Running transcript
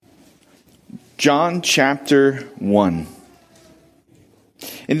John chapter 1.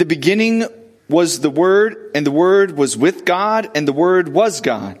 In the beginning was the Word, and the Word was with God, and the Word was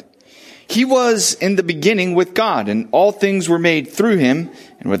God. He was in the beginning with God, and all things were made through him,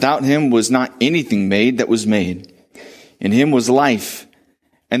 and without him was not anything made that was made. In him was life,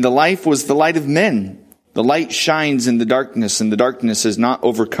 and the life was the light of men. The light shines in the darkness, and the darkness has not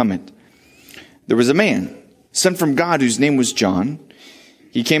overcome it. There was a man sent from God whose name was John.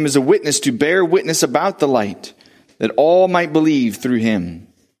 He came as a witness to bear witness about the light, that all might believe through him.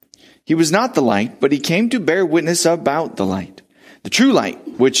 He was not the light, but he came to bear witness about the light. The true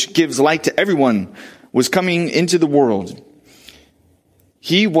light, which gives light to everyone, was coming into the world.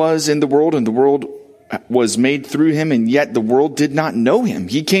 He was in the world, and the world was made through him, and yet the world did not know him.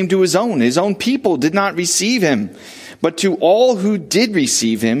 He came to his own people did not receive him. But to all who did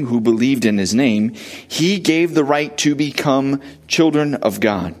receive him, who believed in his name, he gave the right to become children of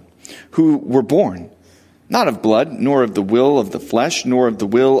God, who were born, not of blood, nor of the will of the flesh, nor of the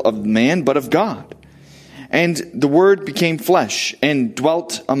will of man, but of God. And the Word became flesh and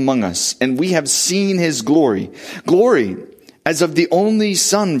dwelt among us, and we have seen his glory, glory as of the only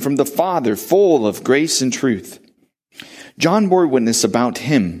Son from the Father, full of grace and truth. John bore witness about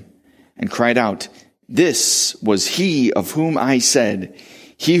him and cried out, "This was he of whom I said,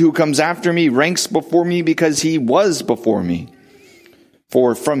 he who comes after me ranks before me because he was before me."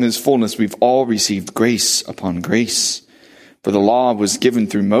 For from his fullness we've all received grace upon grace. For the law was given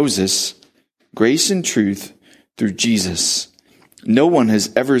through Moses, grace and truth through Jesus. No one has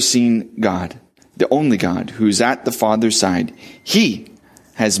ever seen God, the only God, who is at the Father's side. He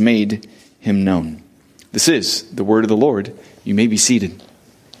has made him known. This is the word of the Lord. You may be seated.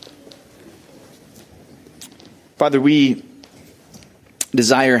 Father, we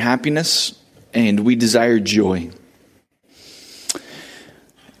desire happiness and we desire joy.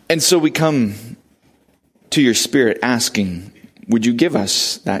 And so we come to your Spirit asking, would you give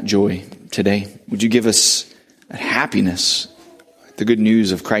us that joy today? Would you give us that happiness, the good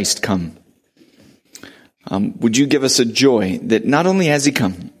news of Christ come? Would you give us a joy that not only has he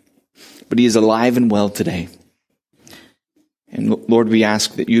come, but he is alive and well today? And Lord, we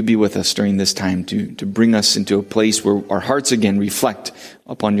ask that you'd be with us during this time to bring us into a place where our hearts again reflect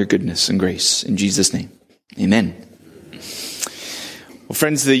upon your goodness and grace. In Jesus' name, amen. Well,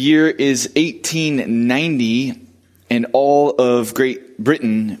 friends, the year is 1890, and all of Great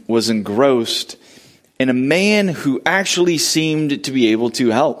Britain was engrossed in a man who actually seemed to be able to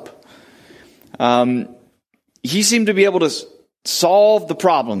help. He seemed to be able to solve the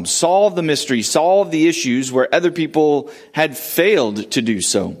problems, solve the mystery, solve the issues where other people had failed to do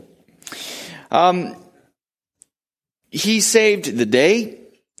so. He saved the day.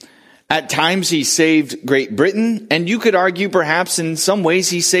 At times he saved Great Britain, and you could argue perhaps in some ways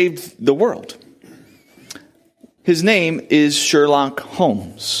he saved the world. His name is Sherlock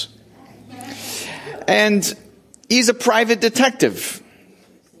Holmes. And he's a private detective.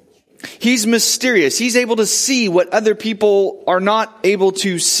 He's mysterious. He's able to see what other people are not able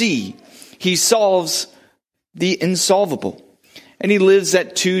to see. He solves the insolvable. And he lives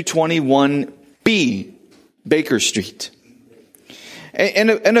at 221B Baker Street.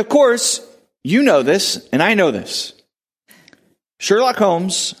 And of course, you know this, and I know this. Sherlock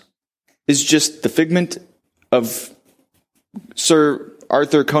Holmes is just the figment of Sir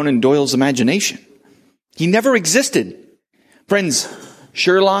Arthur Conan Doyle's imagination. He never existed. Friends,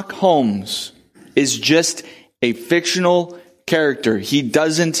 Sherlock Holmes is just a fictional character. He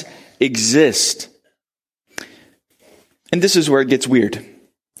doesn't exist. And this is where it gets weird.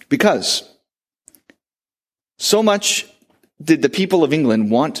 Because so much did the people of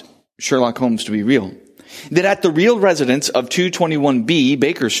England want Sherlock Holmes to be real, that at the real residence of 221B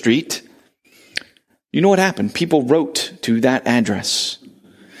Baker Street, you know what happened? People wrote to that address.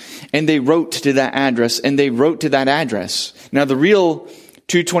 And they wrote to that address, and they wrote to that address. Now, the real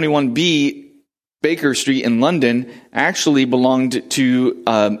 221B Baker Street in London actually belonged to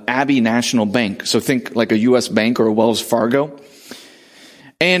Abbey National Bank. So think like a U.S. bank or a Wells Fargo.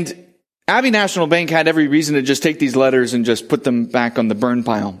 And Abbey National Bank had every reason to just take these letters and just put them back on the burn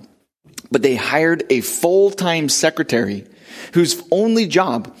pile. But they hired a full-time secretary whose only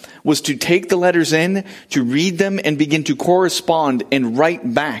job was to take the letters in, to read them, and begin to correspond and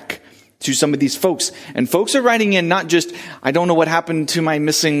write back to some of these folks. And folks are writing in not just, I don't know what happened to my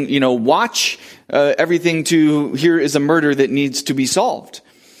missing, watch, everything to, here is a murder that needs to be solved.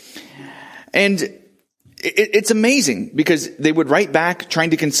 And it's amazing because they would write back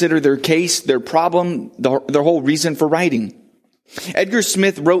trying to consider their case, their problem, their whole reason for writing. Edgar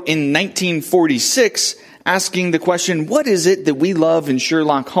Smith wrote in 1946 asking the question, what is it that we love in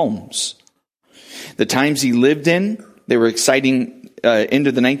Sherlock Holmes? The times he lived in, they were exciting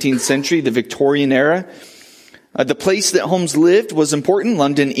into the 19th century, the Victorian era. The place that Holmes lived was important.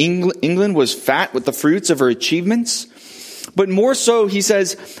 London, England was fat with the fruits of her achievements. But more so, he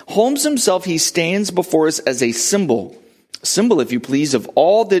says, Holmes himself, he stands before us as a symbol, if you please, of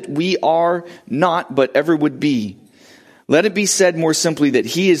all that we are not but ever would be. Let it be said more simply that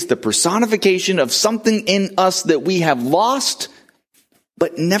he is the personification of something in us that we have lost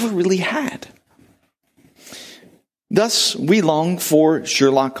but never really had. Thus, we long for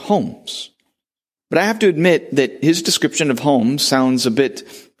Sherlock Holmes. But I have to admit that his description of Holmes sounds a bit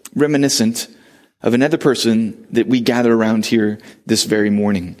reminiscent of another person that we gather around here this very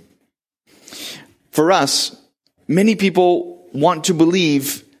morning. For us, many people want to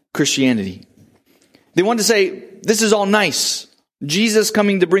believe Christianity. They want to say, this is all nice. Jesus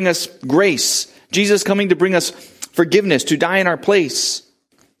coming to bring us grace. Jesus coming to bring us forgiveness, to die in our place.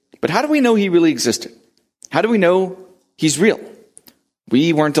 But how do we know he really existed? How do we know he's real?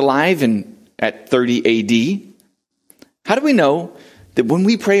 We weren't alive at 30 AD. How do we know that when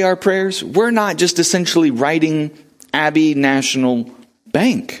we pray our prayers, we're not just essentially writing Abbey National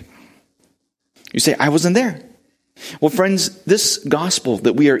Bank? You say, I wasn't there. Well, friends, this gospel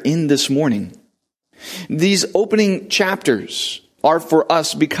that we are in this morning, these opening chapters are for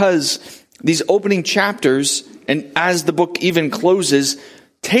us because these opening chapters, and as the book even closes,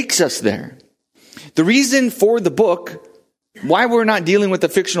 takes us there. The reason for the book, why we're not dealing with a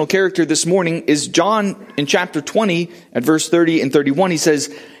fictional character this morning, is John in chapter 20 at verse 30 and 31. He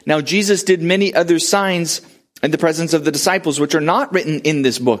says, now Jesus did many other signs in the presence of the disciples, which are not written in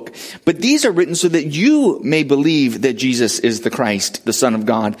this book. But these are written so that you may believe that Jesus is the Christ, the Son of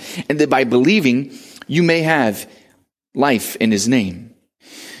God, and that by believing you may have life in his name.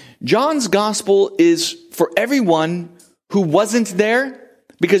 John's gospel is for everyone who wasn't there,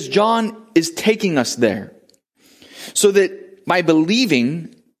 because John is taking us there. So that by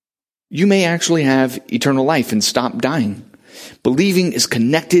believing, you may actually have eternal life and stop dying. Believing is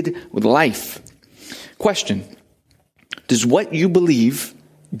connected with life. Question: does what you believe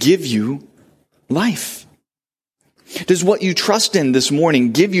give you life? Does what you trust in this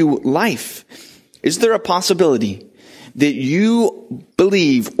morning give you life? Is there a possibility that you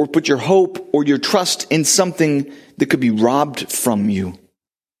believe or put your hope or your trust in something that could be robbed from you?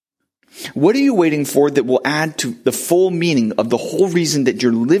 What are you waiting for that will add to the full meaning of the whole reason that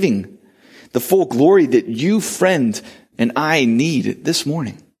you're living, the full glory that you, friend, and I need this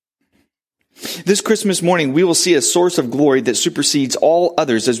morning? This Christmas morning, we will see a source of glory that supersedes all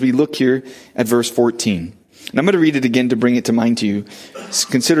others as we look here at verse 14. And I'm going to read it again to bring it to mind to you.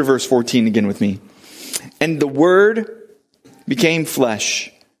 Consider verse 14 again with me. And the Word became flesh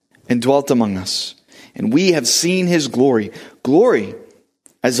and dwelt among us, and we have seen his glory, glory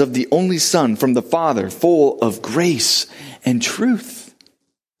as of the only Son from the Father, full of grace and truth.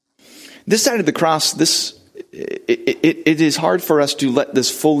 This side of the cross, it is hard for us to let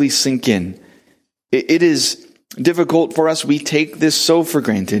this fully sink in. It is difficult for us. We take this so for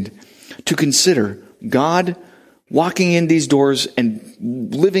granted to consider God walking in these doors and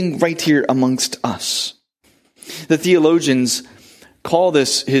living right here amongst us. The theologians call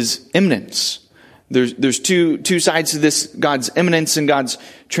this his immanence. There's two sides to this, God's immanence and God's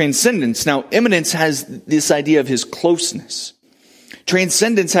transcendence. Now, immanence has this idea of his closeness.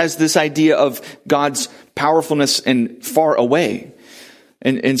 Transcendence has this idea of God's powerfulness and far away.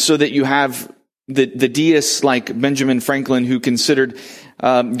 And so that you have the deists like Benjamin Franklin, who considered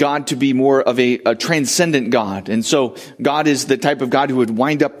God to be more of a transcendent God. And so God is the type of God who would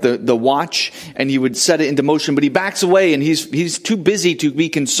wind up the watch and he would set it into motion, but he backs away and he's too busy to be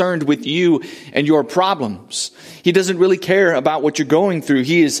concerned with you and your problems. He doesn't really care about what you're going through.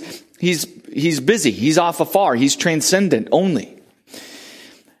 He's busy. He's off afar. He's transcendent only.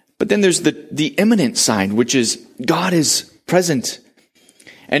 But then there's the immanent side, which is God is present.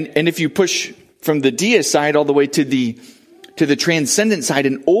 And if you push from the deist side all the way to the transcendent side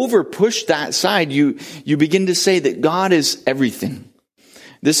and over push that side, you begin to say that God is everything.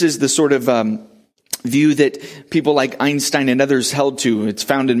 This is the sort of view that people like Einstein and others held to. It's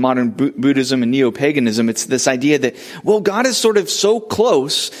found in modern Buddhism and neo-paganism. It's this idea that, well, God is sort of so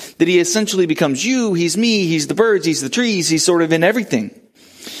close that he essentially becomes you, he's me, he's the birds, he's the trees, he's sort of in everything.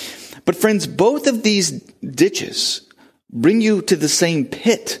 But friends, both of these ditches bring you to the same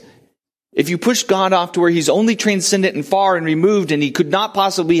pit. If you push God off to where he's only transcendent and far and removed and he could not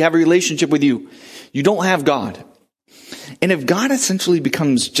possibly have a relationship with you, you don't have God. And if God essentially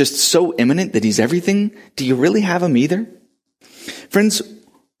becomes just so immanent that he's everything, do you really have him either? Friends,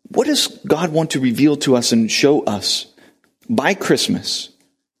 what does God want to reveal to us and show us by Christmas?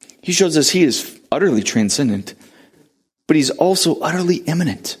 He shows us he is utterly transcendent, but he's also utterly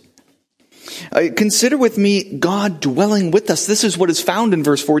immanent. Consider with me God dwelling with us. This is what is found in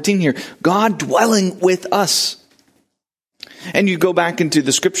verse 14 here. God dwelling with us. And you go back into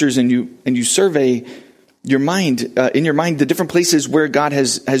the scriptures and you survey your mind, in your mind, the different places where God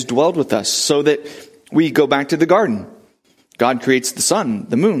has dwelled with us, so that we go back to the garden. God creates the sun,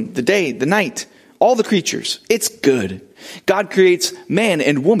 the moon, the day, the night, all the creatures. It's good. God creates man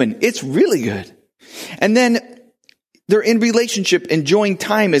and woman. It's really good. And then they're in relationship, enjoying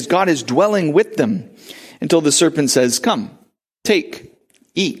time as God is dwelling with them, until the serpent says, "Come, take,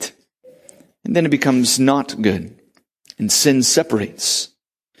 eat." And then it becomes not good, and sin separates.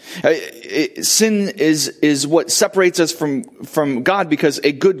 Sin is what separates us from God, because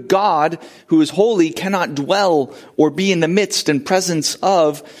a good God who is holy cannot dwell or be in the midst and presence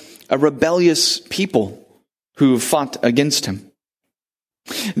of a rebellious people who fought against him.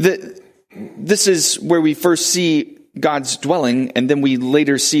 This is where we first see God's dwelling, and then we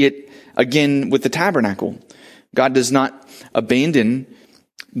later see it again with the tabernacle. God does not abandon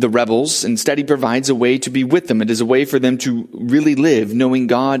the rebels. Instead, he provides a way to be with them. It is a way for them to really live, knowing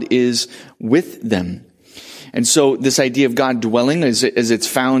God is with them. And so this idea of God dwelling, as it's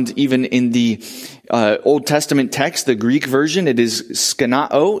found even in the Old Testament text, the Greek version, it is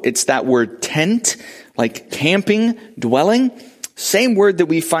skenao. It's that word tent, like camping, dwelling. Same word that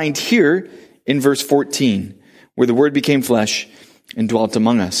we find here in verse 14, where the Word became flesh and dwelt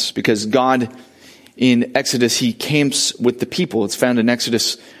among us. Because God, in Exodus, he camps with the people. It's found in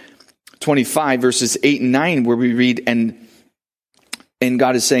Exodus 25, verses 8 and 9, where we read, and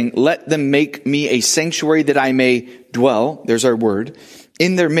God is saying, "Let them make me a sanctuary that I may dwell," there's our word,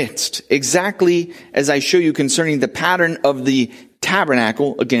 "in their midst, exactly as I show you concerning the pattern of the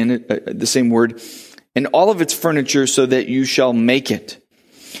tabernacle," again, the same word, "and all of its furniture, so that you shall make it."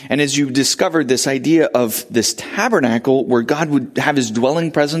 And as you've discovered this idea of this tabernacle where God would have his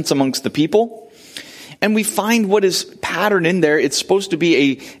dwelling presence amongst the people, and we find what is patterned in there, it's supposed to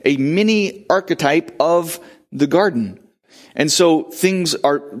be a mini archetype of the garden. And so things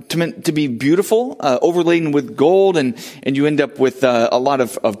are meant to be beautiful, overladen with gold, and you end up with a lot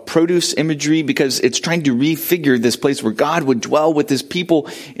of produce imagery, because it's trying to refigure this place where God would dwell with his people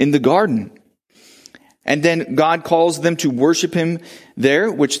in the garden. And then God calls them to worship him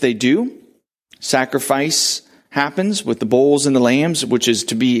there, which they do. Sacrifice happens with the bulls and the lambs, which is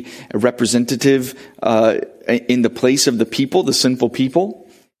to be a representative in the place of the people, the sinful people.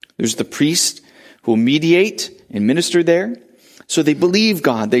 There's the priest who will mediate and minister there. So they believe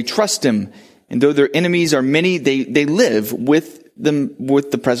God, they trust him, and though their enemies are many, they live with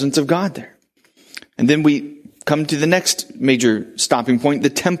the presence of God there. And then we come to the next major stopping point,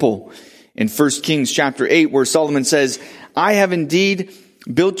 the temple. In 1 Kings chapter 8, where Solomon says, "I have indeed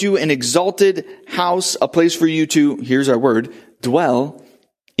built you an exalted house, a place for you to," here's our word, "dwell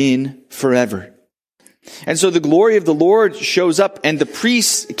in forever." And so the glory of the Lord shows up, and the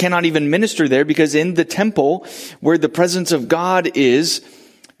priests cannot even minister there, because in the temple where the presence of God is,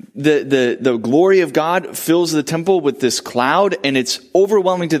 the glory of God fills the temple with this cloud, and it's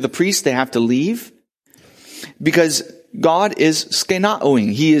overwhelming to the priests. They have to leave because God is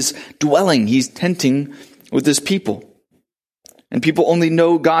skenaoing. He is dwelling. He's tenting with his people. And people only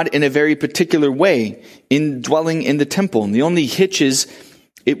know God in a very particular way, in dwelling in the temple. And the only hitch is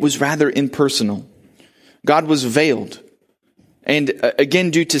it was rather impersonal. God was veiled. And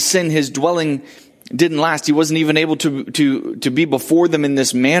again, due to sin, his dwelling didn't last. He wasn't even able to be before them in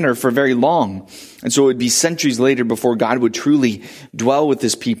this manner for very long. And so it would be centuries later before God would truly dwell with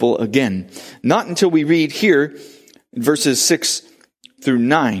his people again. Not until we read here, in verses 6 through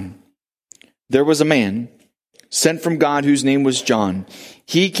 9, "There was a man sent from God whose name was John.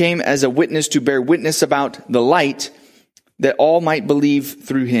 He came as a witness to bear witness about the light, that all might believe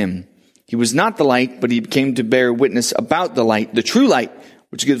through him. He was not the light, but he came to bear witness about the light, the true light,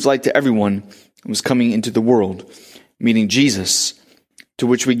 which gives light to everyone, and was coming into the world," meaning Jesus. To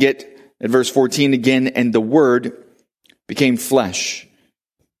which we get at verse 14 again, "And the Word became flesh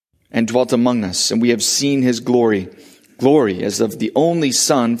and dwelt among us, and we have seen his glory as of the only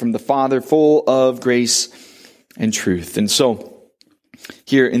Son from the Father, full of grace and truth." And so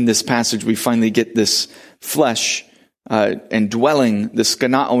here in this passage, we finally get this flesh and dwelling, the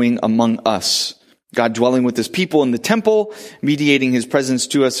skenaoing among us. God dwelling with his people in the temple, mediating his presence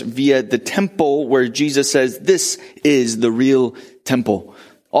to us via the temple, where Jesus says, "This is the real temple."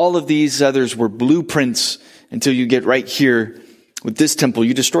 All of these others were blueprints until you get right here with this temple.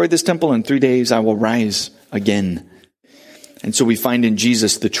 "You destroy this temple, in 3 days I will rise again." And so we find in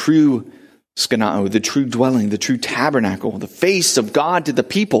Jesus the true skenao, the true dwelling, the true tabernacle, the face of God to the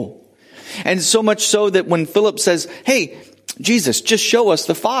people. And so much so that when Philip says, hey, Jesus, just show us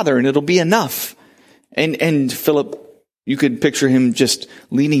the Father and it'll be enough. And Philip, you could picture him just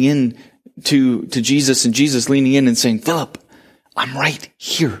leaning in to Jesus and Jesus leaning in and saying, Philip, I'm right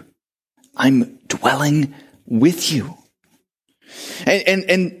here. I'm dwelling with you.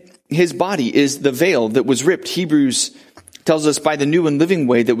 And his body is the veil that was ripped. Hebrews tells us by the new and living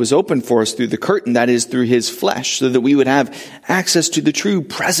way that was opened for us through the curtain, that is through his flesh, so that we would have access to the true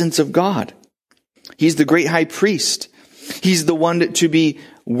presence of God. He's the great high priest. He's the one to be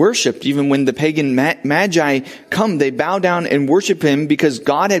worshipped. Even when the pagan magi come, they bow down and worship him because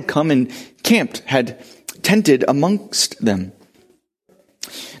God had come and camped, had tented amongst them.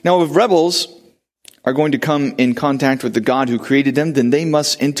 Now, if rebels are going to come in contact with the God who created them, then they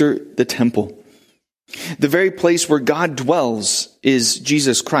must enter the temple. The very place where God dwells is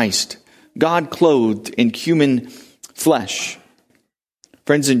Jesus Christ, God clothed in human flesh.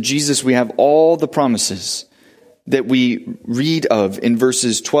 Friends, in Jesus we have all the promises that we read of in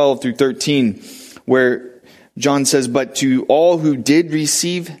verses 12 through 13, where John says, but to all who did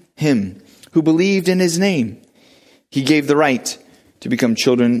receive him, who believed in his name, he gave the right to become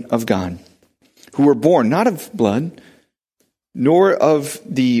children of God, who were born not of blood, nor of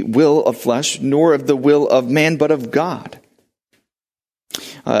the will of flesh, nor of the will of man, but of God.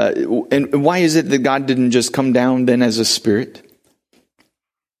 And why is it that God didn't just come down then as a spirit?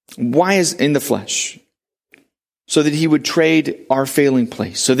 Why is in the flesh? So that he would trade our failing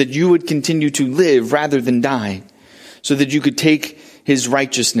place, so that you would continue to live rather than die, so that you could take his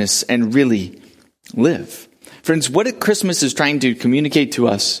righteousness and really live. Friends, what Christmas is trying to communicate to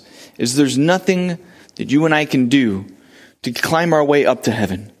us is there's nothing that you and I can do to climb our way up to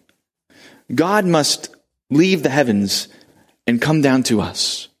heaven. God must leave the heavens and come down to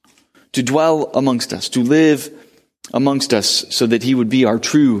us, to dwell amongst us, to live amongst us, so that he would be our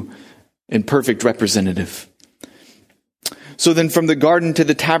true and perfect representative. So then from the garden to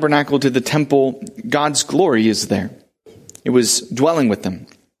the tabernacle to the temple, God's glory is there. It was dwelling with them.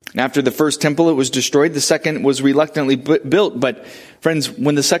 And after the first temple, it was destroyed. The second was reluctantly built. But friends,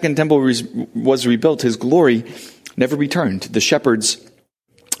 when the second temple was rebuilt, his glory never returned. The shepherds,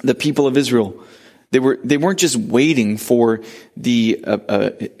 the people of Israel, they weren't just waiting for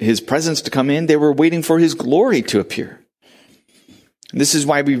his presence to come in. They were waiting for his glory to appear. And this is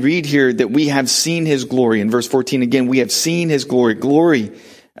why we read here that we have seen his glory. In verse 14 again, we have seen his glory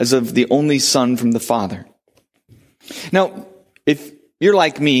as of the only Son from the Father. Now, if you're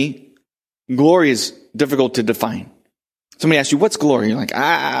like me, glory is difficult to define. Somebody asks you, what's glory? You're like,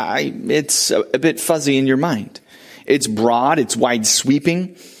 it's a bit fuzzy in your mind. It's broad, it's wide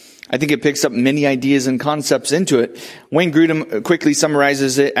sweeping. I think it picks up many ideas and concepts into it. Wayne Grudem quickly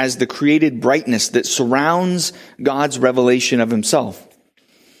summarizes it as the created brightness that surrounds God's revelation of himself.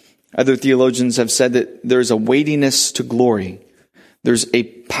 Other theologians have said that there's a weightiness to glory. There's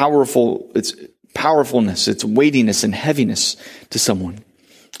it's powerfulness, it's weightiness and heaviness to someone.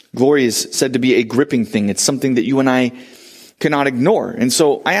 Glory is said to be a gripping thing. It's something that you and I cannot ignore. And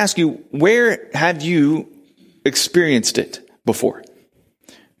so I ask you, where have you experienced it before?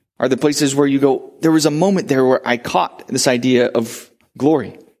 Are the places where you go, there was a moment there where I caught this idea of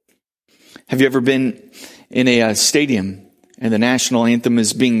glory? Have you ever been in a stadium and the national anthem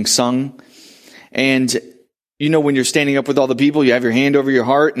is being sung? And you know, when you're standing up with all the people, you have your hand over your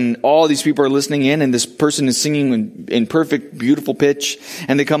heart and all these people are listening in and this person is singing in perfect, beautiful pitch.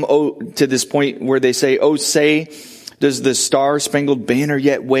 And they come to this point where they say, oh, say, does the star-spangled banner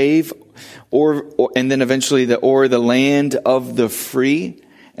yet wave? And then eventually o'er the land of the free.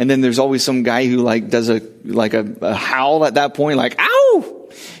 And then there's always some guy who does a howl at that point, like, ow!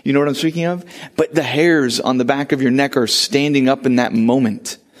 You know what I'm speaking of? But the hairs on the back of your neck are standing up in that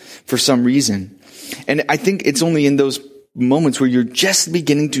moment for some reason. And I think it's only in those moments where you're just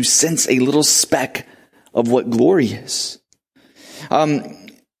beginning to sense a little speck of what glory is. And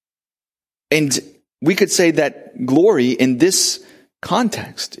we could say that glory in this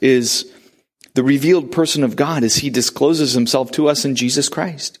context is the revealed person of God as he discloses himself to us in Jesus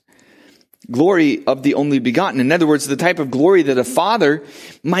Christ. Glory of the only begotten. In other words, the type of glory that a father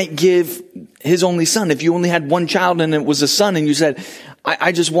might give his only son. If you only had one child and it was a son and you said,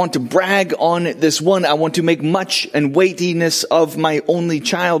 I just want to brag on this one. I want to make much and weightiness of my only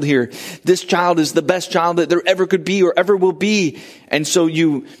child here. This child is the best child that there ever could be or ever will be. And so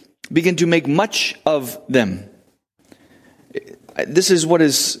you begin to make much of them. This is what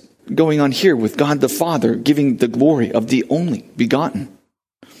is going on here with God the Father giving the glory of the only begotten.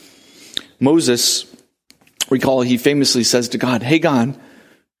 Moses, recall, he famously says to God, hey God,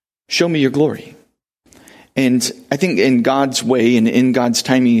 show me your glory. And I think in God's way and in God's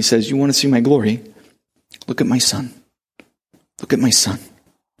timing, he says, you want to see my glory? Look at my son. Look at my son.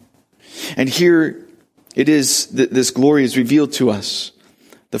 And here it is that this glory is revealed to us.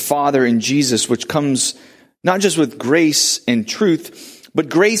 The Father in Jesus, which comes not just with grace and truth, but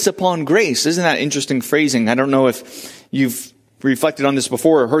grace upon grace. Isn't that interesting phrasing? I don't know if you've reflected on this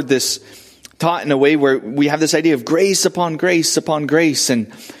before or heard this taught in a way where we have this idea of grace upon grace upon grace.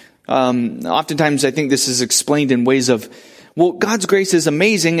 And oftentimes I think this is explained in ways of, well, God's grace is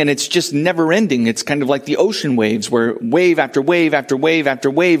amazing and it's just never ending. It's kind of like the ocean waves where wave after wave after wave after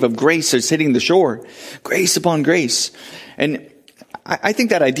wave of grace is hitting the shore. Grace upon grace. And I think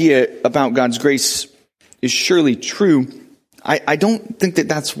that idea about God's grace is surely true. I don't think that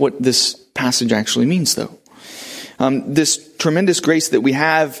that's what this passage actually means, though. This tremendous grace that we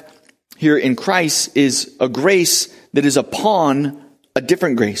have here in Christ is a grace that is upon a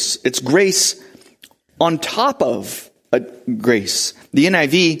different grace. It's grace on top of a grace. The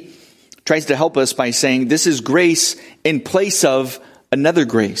NIV tries to help us by saying this is grace in place of another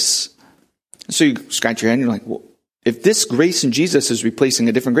grace. So you scratch your head and you're like, well, if this grace in Jesus is replacing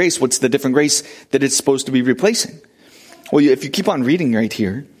a different grace, what's the different grace that it's supposed to be replacing? Well, if you keep on reading right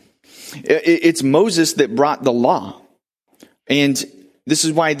here, it's Moses that brought the law. And this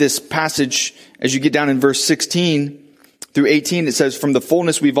is why this passage, as you get down in verse 16 through 18, it says, from the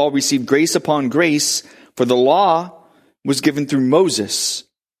fullness we've all received grace upon grace, for the law was given through Moses.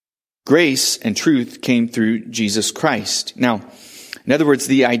 Grace and truth came through Jesus Christ. Now, in other words,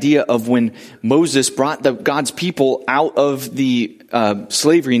 the idea of when Moses brought God's people out of the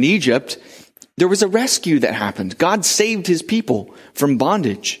slavery in Egypt, there was a rescue that happened. God saved his people from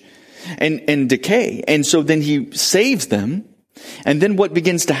bondage and decay. And so then he saves them. And then what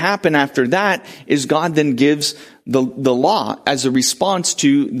begins to happen after that is God then gives the law as a response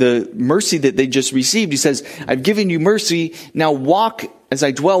to the mercy that they just received. He says, I've given you mercy. Now walk as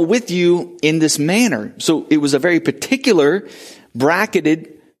I dwell with you in this manner. So it was a very particular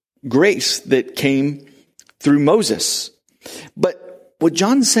bracketed grace that came through Moses. But what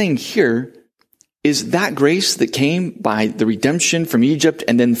John's saying here is that grace that came by the redemption from Egypt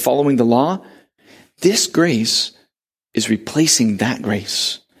and then following the law, this grace is replacing that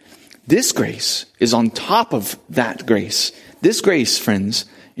grace. This grace is on top of that grace. This grace, friends,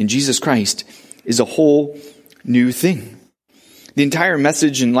 in Jesus Christ is a whole new thing. The entire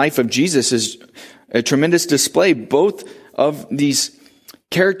message and life of Jesus is a tremendous display both of these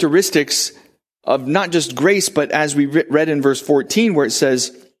characteristics of not just grace, but as we read in verse 14 where it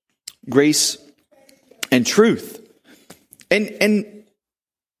says grace and truth. And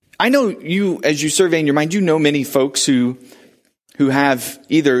I know you, as you survey in your mind, you know many folks who have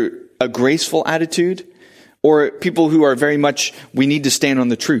either a graceful attitude or people who are very much, we need to stand on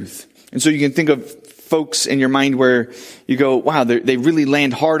the truth. And so you can think of folks in your mind where you go, wow, they really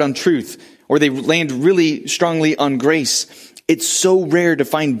land hard on truth, or they land really strongly on grace. It's so rare to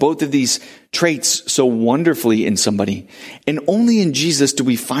find both of these traits so wonderfully in somebody. And only in Jesus do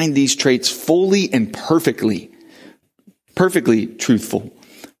we find these traits fully and perfectly truthful,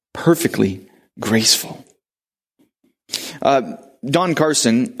 perfectly graceful. Don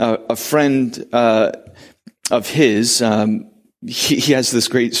Carson, a friend of his, he has this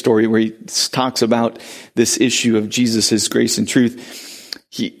great story where he talks about this issue of Jesus' grace and truth.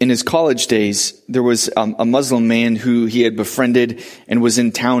 In his college days, there was a Muslim man who he had befriended and was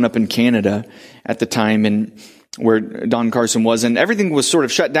in town up in Canada at the time, and where Don Carson was, and everything was sort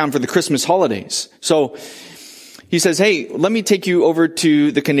of shut down for the Christmas holidays. So he says, hey, let me take you over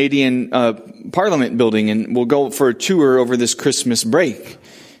to the Canadian Parliament building and we'll go for a tour over this Christmas break.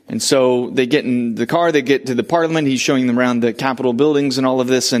 And so they get in the car, they get to the Parliament, he's showing them around the Capitol buildings and all of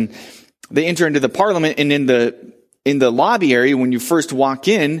this, and they enter into the Parliament, and in the lobby area, when you first walk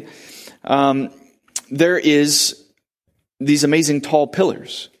in, there is these amazing tall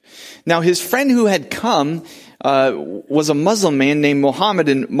pillars. Now, his friend who had come was a Muslim man named Muhammad,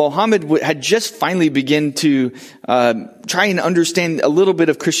 and Muhammad had just finally begun to try and understand a little bit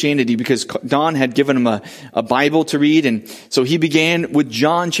of Christianity because Don had given him a Bible to read, and so he began with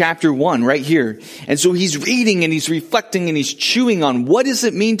John chapter 1 right here. And so he's reading and he's reflecting and he's chewing on what does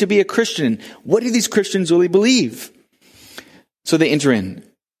it mean to be a Christian? What do these Christians really believe? So they enter in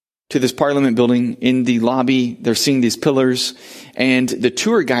to this Parliament building. In the lobby, they're seeing these pillars, and the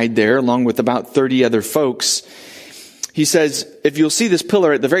tour guide there, along with about 30 other folks, he says, if you'll see this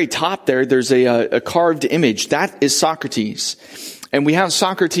pillar at the very top there, there's a carved image. That is Socrates. And we have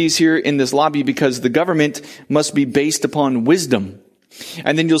Socrates here in this lobby because the government must be based upon wisdom.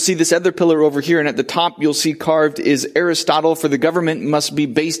 And then you'll see this other pillar over here, and at the top you'll see carved is Aristotle, for the government must be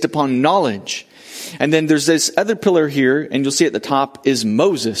based upon knowledge. And then there's this other pillar here, and you'll see at the top is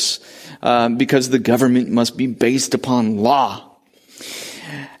Moses, because the government must be based upon law.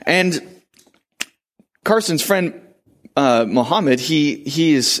 And Carson's friend, Muhammad,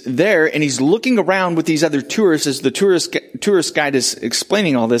 he is there and he's looking around with these other tourists as the tourist guide is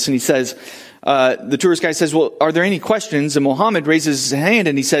explaining all this. And he says, the tourist guide says, well, are there any questions? And Muhammad raises his hand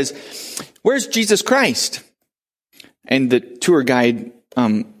and he says, where's Jesus Christ? And the tour guide,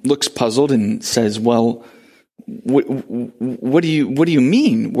 looks puzzled and says, well, what do you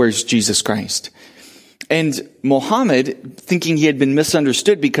mean? Where's Jesus Christ? And Muhammad, thinking he had been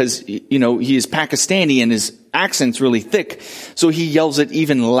misunderstood because, he is Pakistani and his accent's really thick, so he yells it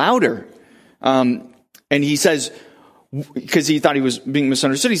even louder. And he says, because he thought he was being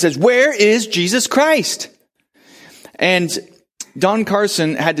misunderstood, he says, where is Jesus Christ? And Don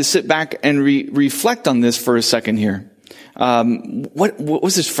Carson had to sit back and reflect on this for a second here. What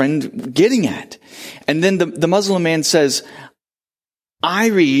was his friend getting at? And then the Muslim man says, I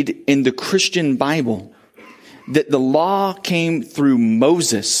read in the Christian Bible that the law came through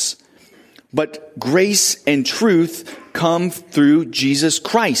Moses, but grace and truth come through Jesus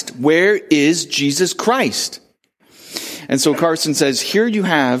Christ. Where is Jesus Christ? And so Carson says, here you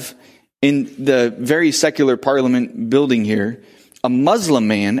have in the very secular parliament building here, a Muslim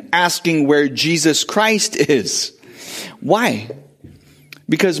man asking where Jesus Christ is. Why?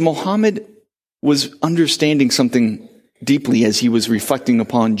 Because Muhammad was understanding something deeply as he was reflecting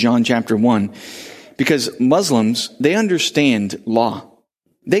upon John chapter 1. Because Muslims, they understand law.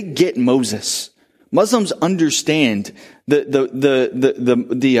 They get Moses. Muslims understand the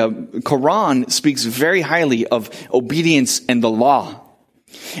Quran speaks very highly of obedience and the law.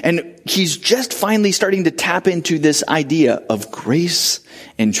 And he's just finally starting to tap into this idea of grace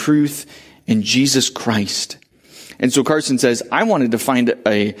and truth in Jesus Christ. And so Carson says, I wanted to find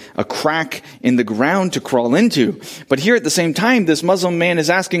a crack in the ground to crawl into. But here at the same time, this Muslim man is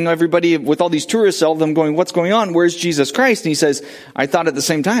asking everybody with all these tourists, all of them going, what's going on? Where's Jesus Christ? And he says, I thought at the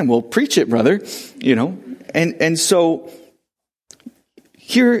same time, well, preach it, brother. And so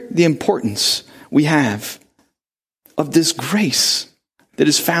here the importance we have of this grace that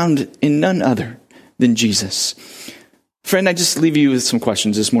is found in none other than Jesus. Friend, I just leave you with some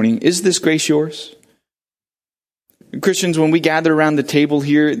questions this morning. Is this grace yours? Christians, when we gather around the table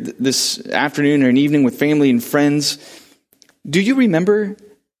here this afternoon or an evening with family and friends, do you remember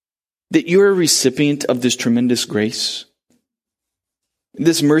that you're a recipient of this tremendous grace?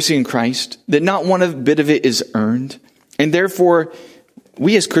 This mercy in Christ, that not one bit of it is earned. And therefore,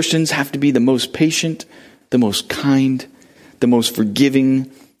 we as Christians have to be the most patient, the most kind, the most forgiving,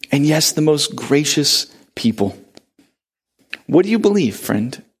 and yes, the most gracious people. What do you believe,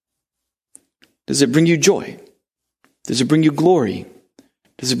 friend? Does it bring you joy? Does it bring you glory?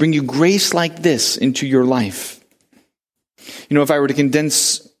 Does it bring you grace like this into your life? If I were to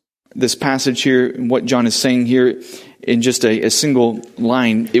condense this passage here, what John is saying here in just a single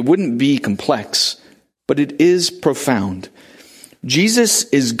line, it wouldn't be complex, but it is profound. Jesus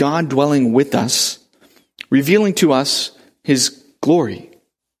is God dwelling with us, revealing to us His glory,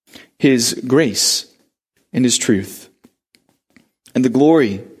 His grace, and His truth. And the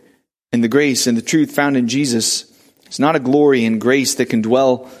glory and the grace and the truth found in Jesus, it's not a glory and grace that can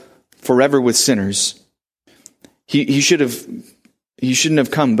dwell forever with sinners. He shouldn't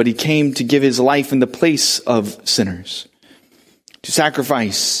have come, but He came to give His life in the place of sinners, to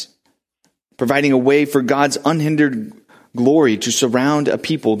sacrifice, providing a way for God's unhindered glory to surround a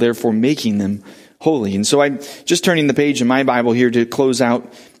people, therefore making them holy. And so I'm just turning the page in my Bible here to close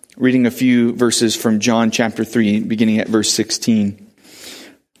out, reading a few verses from John chapter 3, beginning at verse 16.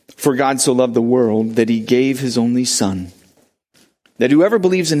 For God so loved the world that He gave His only Son, that whoever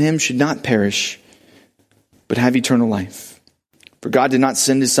believes in Him should not perish, but have eternal life. For God did not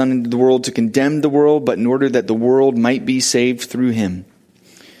send His Son into the world to condemn the world, but in order that the world might be saved through Him.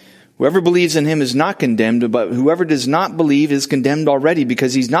 Whoever believes in Him is not condemned, but whoever does not believe is condemned already,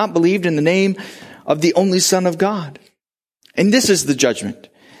 because he's not believed in the name of the only Son of God. And this is the judgment,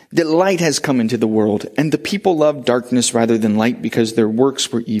 that light has come into the world, and the people love darkness rather than light, because their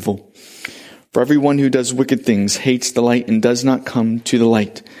works were evil. For everyone who does wicked things hates the light and does not come to the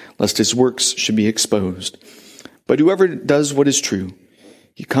light, lest his works should be exposed. But whoever does what is true,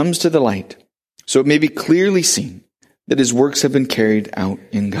 he comes to the light, so it may be clearly seen that his works have been carried out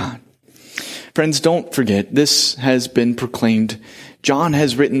in God. Friends, don't forget, this has been proclaimed. John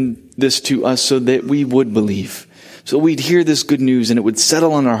has written this to us so that we would believe. So we'd hear this good news and it would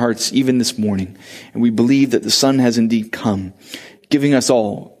settle on our hearts even this morning. And we believe that the Son has indeed come, giving us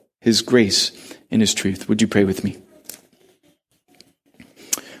all His grace and His truth. Would you pray with me?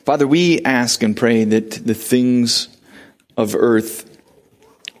 Father, we ask and pray that the things of earth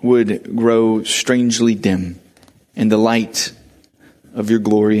would grow strangely dim in the light of your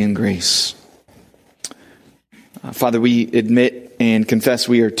glory and grace. Father, we admit and confess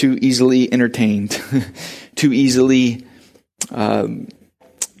we are too easily entertained, too easily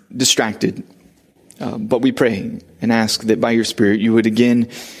distracted. But we pray and ask that by your Spirit you would again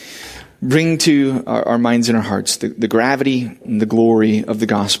bring to our minds and our hearts the gravity and the glory of the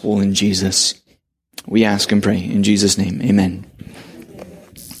gospel in Jesus. We ask and pray in Jesus' name. Amen.